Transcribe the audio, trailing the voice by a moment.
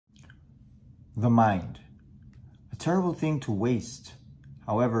The mind. A terrible thing to waste.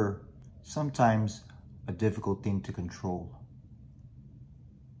 However, sometimes a difficult thing to control.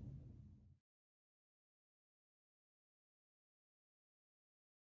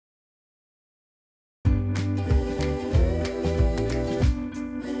 Hey,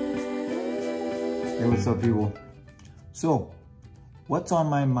 what's up, people? So, what's on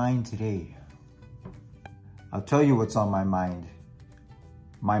my mind today? I'll tell you what's on my mind.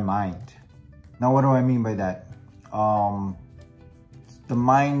 My mind. Now, what do I mean by that? The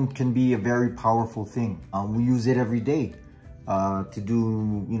mind can be a very powerful thing. We use it every day to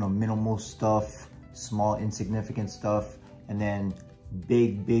do, minimal stuff, small, insignificant stuff, and then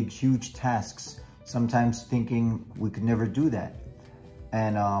big, huge tasks. Sometimes thinking we could never do that.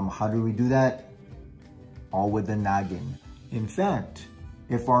 And how do we do that? All with the noggin. In fact,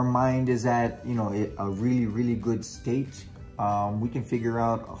 if our mind is at, a really good state, we can figure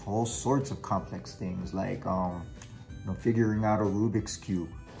out all sorts of complex things like, figuring out a Rubik's Cube.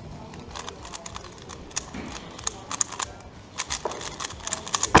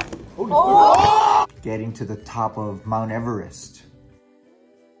 Oh! Getting to the top of Mount Everest.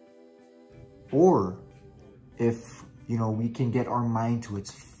 Or if, we can get our mind to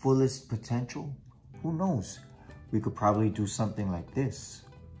its fullest potential, who knows? We could probably do something like this.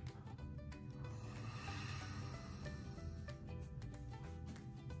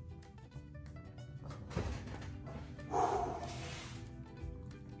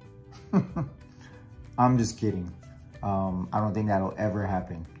 I'm just kidding. I don't think that'll ever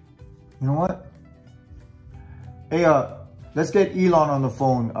happen. You know what? Hey, let's get Elon on the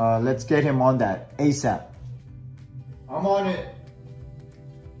phone. Let's get him on that ASAP. I'm on it.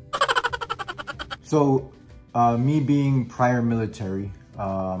 So, me being prior military,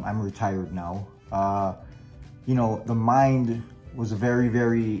 I'm retired now. The mind was a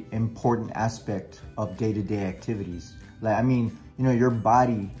very important aspect of day-to-day activities. Your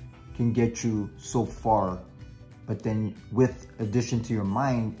body can get you so far, but then with addition to your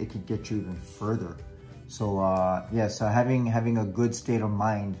mind, it can get you even further. So having a good state of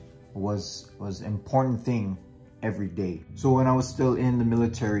mind was an important thing every day. So when I was still in the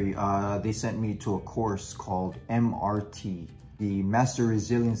military, they sent me to a course called MRT, the Master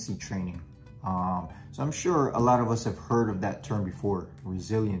Resiliency Training. So I'm sure a lot of us have heard of that term before,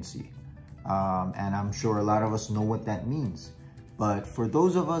 resiliency. And I'm sure a lot of us know what that means. But for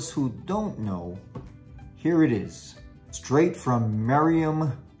those of us who don't know, here it is, straight from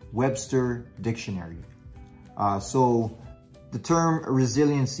Merriam-Webster Dictionary. So the term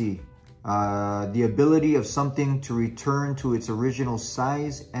resiliency, the ability of something to return to its original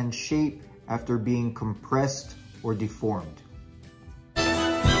size and shape after being compressed or deformed.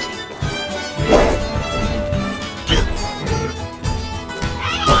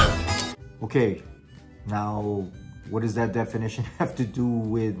 Okay, now what does that definition have to do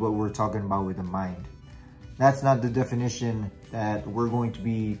with what we're talking about with the mind? That's not the definition that we're going to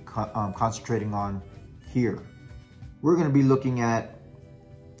be concentrating on here. We're going to be looking at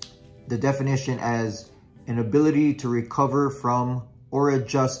the definition as an ability to recover from or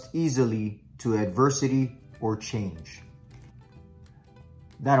adjust easily to adversity or change.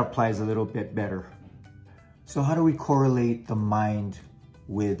 That applies a little bit better. So how do we correlate the mind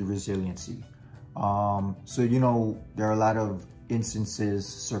with resiliency? There are a lot of instances,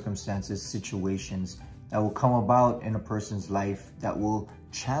 circumstances, situations that will come about in a person's life that will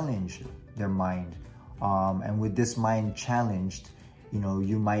challenge their mind. And with this mind challenged,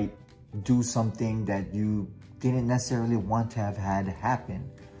 you might do something that you didn't necessarily want to have had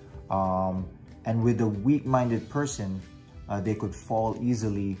happen. And with a weak-minded person, they could fall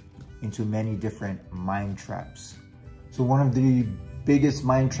easily into many different mind traps. So one of the biggest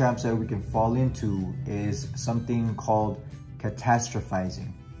mind traps that we can fall into is something called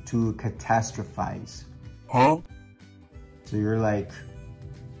catastrophizing, to catastrophize. Huh? So you're like,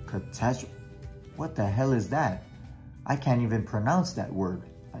 what the hell is that? I can't even pronounce that word.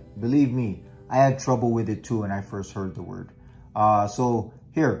 Believe me, I had trouble with it too when I first heard the word. So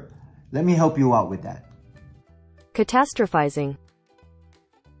here, let me help you out with that. Catastrophizing.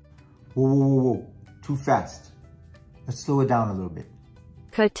 Whoa. Too fast. Let's slow it down a little bit.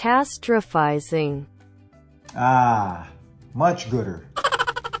 Catastrophizing. Ah, much gooder.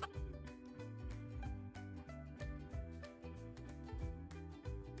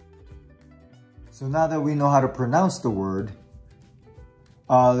 So now that we know how to pronounce the word,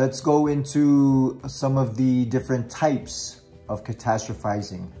 let's go into some of the different types of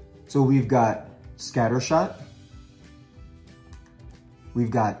catastrophizing. So we've got scattershot,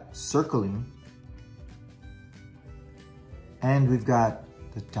 we've got circling, and we've got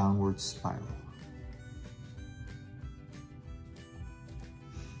the downward spiral.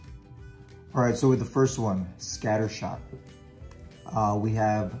 All right, so with the first one, scattershot, we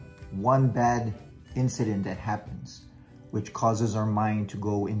have one bad incident that happens, which causes our mind to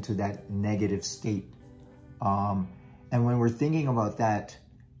go into that negative state. And when we're thinking about that,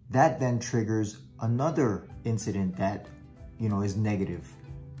 that then triggers another incident that, is negative,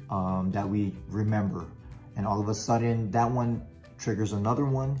 that we remember. And all of a sudden, that one triggers another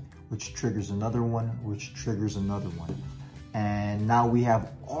one, which triggers another one, which triggers another one. And now we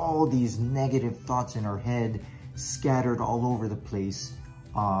have all these negative thoughts in our head scattered all over the place,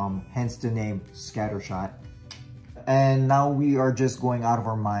 hence the name scattershot. And now we are just going out of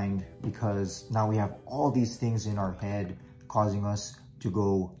our mind because now we have all these things in our head causing us to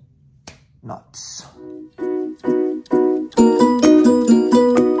go nuts.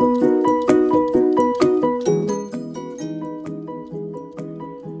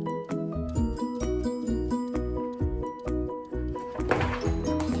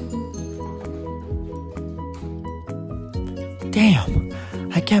 Damn,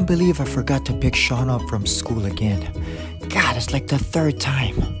 I can't believe I forgot to pick Sean up from school again. God, it's like the third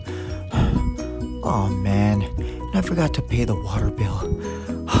time. Oh man, and I forgot to pay the water bill.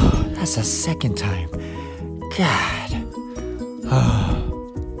 That's the second time. God.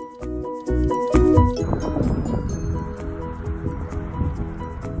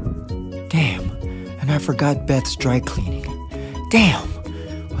 Damn, and I forgot Beth's dry cleaning. Damn,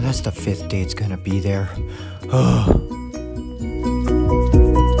 well that's the 5th day it's gonna be there.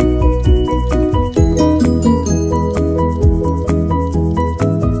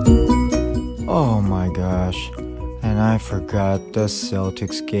 Oh my gosh, and I forgot the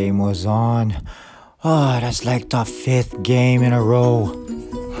Celtics game was on. Oh, that's like the 5th game in a row.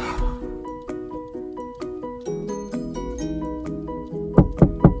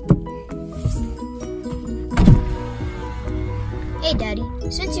 Hey Daddy,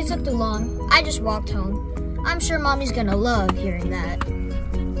 since you took too long, I just walked home. I'm sure Mommy's gonna love hearing that.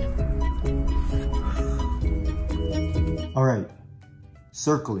 All right,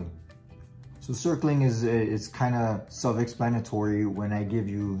 circling. So circling is kind of self-explanatory when I give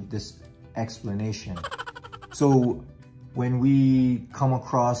you this explanation. So when we come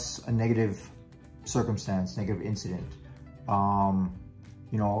across a negative circumstance, negative incident,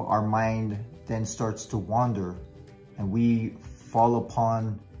 our mind then starts to wander and we fall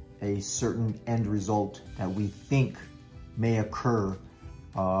upon a certain end result that we think may occur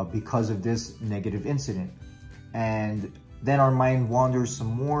because of this negative incident. And then our mind wanders some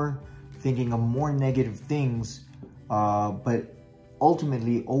more, thinking of more negative things, but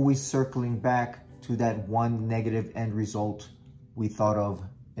ultimately always circling back to that one negative end result we thought of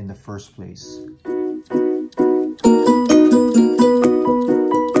in the first place.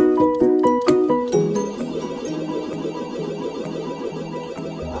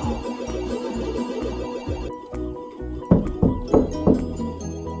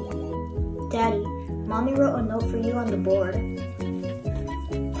 Daddy, Mommy wrote a note for you on the board.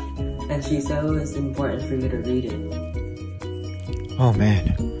 And she said it was important for you to read it. Oh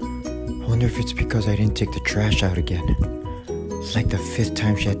man, I wonder if it's because I didn't take the trash out again. It's like the 5th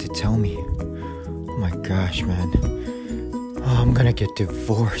time she had to tell me. Oh my gosh, man. Oh, I'm gonna get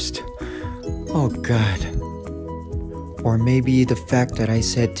divorced. Oh god. Or maybe the fact that I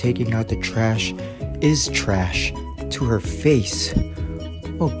said taking out the trash is trash to her face.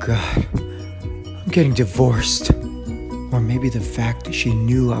 Oh god. I'm getting divorced. Or maybe the fact that she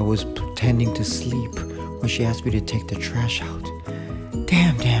knew I was pretending to sleep when she asked me to take the trash out.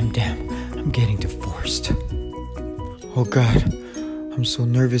 Damn, I'm getting divorced. Oh god, I'm so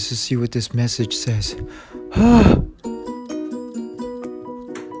nervous to see what this message says.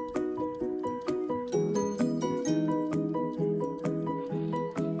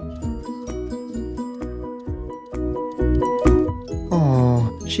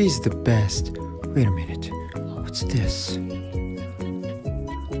 Oh, she's the best. Wait a minute, what's this?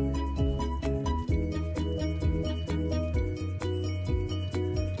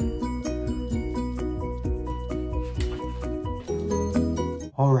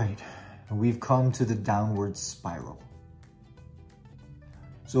 All right, we've come to the downward spiral.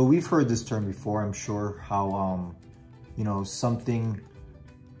 So we've heard this term before, I'm sure, how, something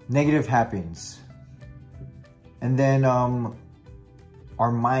negative happens. And then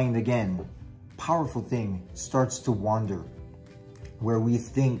our mind, again, powerful thing, starts to wander, where we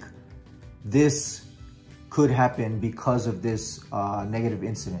think this could happen because of this negative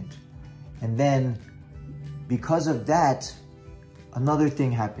incident. And then because of that, another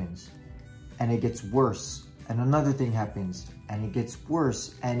thing happens and it gets worse and another thing happens, and it gets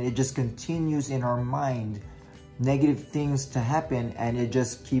worse, and it just continues in our mind, negative things to happen, and it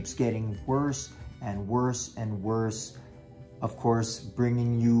just keeps getting worse and worse and worse. Of course,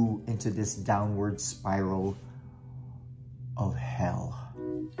 bringing you into this downward spiral of hell.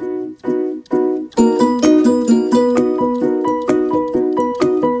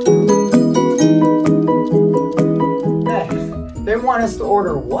 They want us to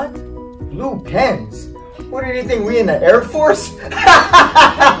order what? Blue pens. What do you think, we in the Air Force?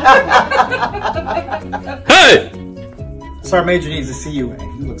 Hey! Sergeant Major needs to see you, and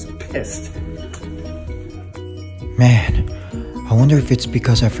he looks pissed. Man, I wonder if it's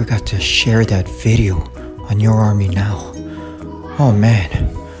because I forgot to share that video on Your Army Now. Oh man,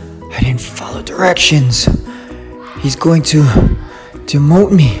 I didn't follow directions. He's going to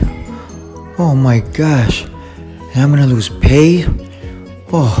demote me. Oh my gosh. And I'm gonna lose pay?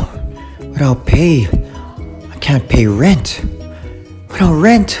 Oh, without pay, I can't pay rent. Without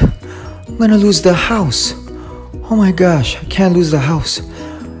rent, I'm gonna lose the house. Oh my gosh, I can't lose the house.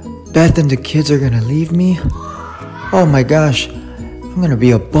 Beth and the kids are gonna leave me. Oh my gosh, I'm gonna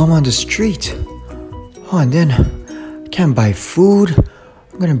be a bum on the street. Oh, and then I can't buy food.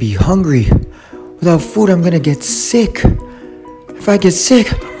 I'm gonna be hungry. Without food, I'm gonna get sick. If I get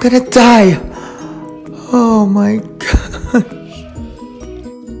sick, I'm gonna die. Oh my gosh.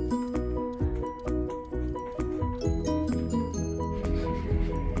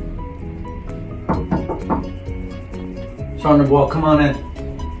 Sergeant Wall, come on in.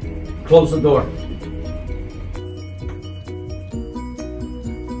 Close the door.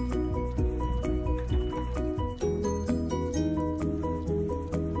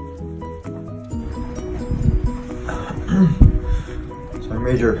 Sergeant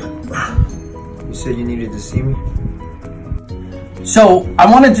Major, you said you needed to see me? So, I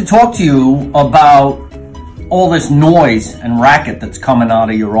wanted to talk to you about all this noise and racket that's coming out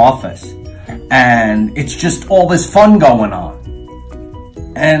of your office. And it's just all this fun going on.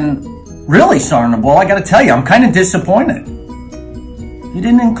 And really, Sergeant Wall, I gotta tell you, I'm kind of disappointed. You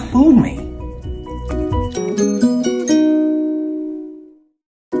didn't include me.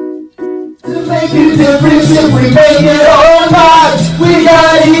 Make a difference if we make it or not. We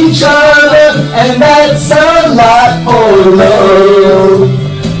got each other, and that's a lot. Oh Lord,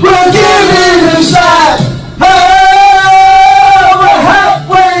 we'll give it a shot. Oh, we're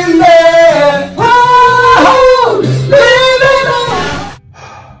halfway there. Oh, living on.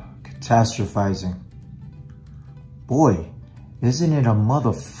 Catastrophizing. Boy, isn't it a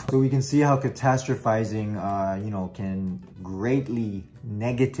motherfucker? So we can see how catastrophizing, can greatly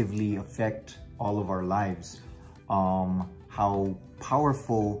negatively affect all of our lives. How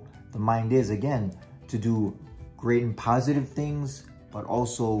powerful the mind is, again, to do great and positive things, but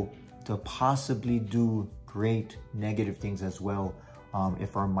also to possibly do great negative things as well,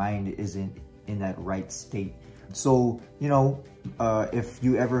 if our mind isn't in that right state. So, if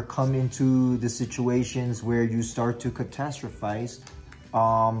you ever come into the situations where you start to catastrophize,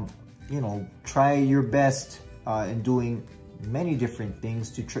 try your best in doing many different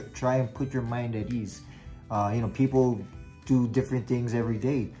things to try and put your mind at ease. People do different things every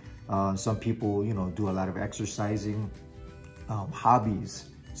day. Some people, do a lot of exercising, hobbies,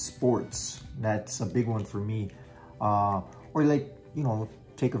 sports. That's a big one for me. Or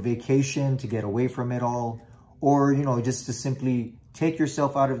take a vacation to get away from it all. Or, just to simply take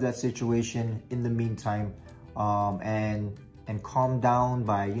yourself out of that situation in the meantime, and calm down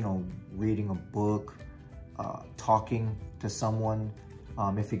by, reading a book, talking to someone.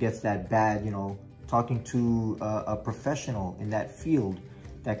 If it gets that bad, talking to a professional in that field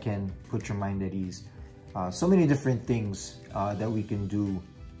that can put your mind at ease. So many different things that we can do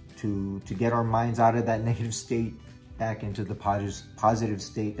to get our minds out of that negative state back into the positive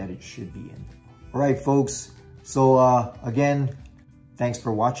state that it should be in. All right, folks. So again, thanks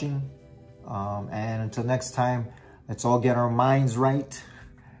for watching. And until next time, let's all get our minds right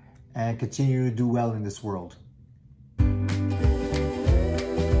and continue to do well in this world.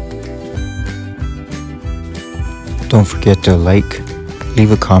 Don't forget to like,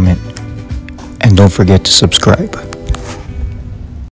 leave a comment, and don't forget to subscribe.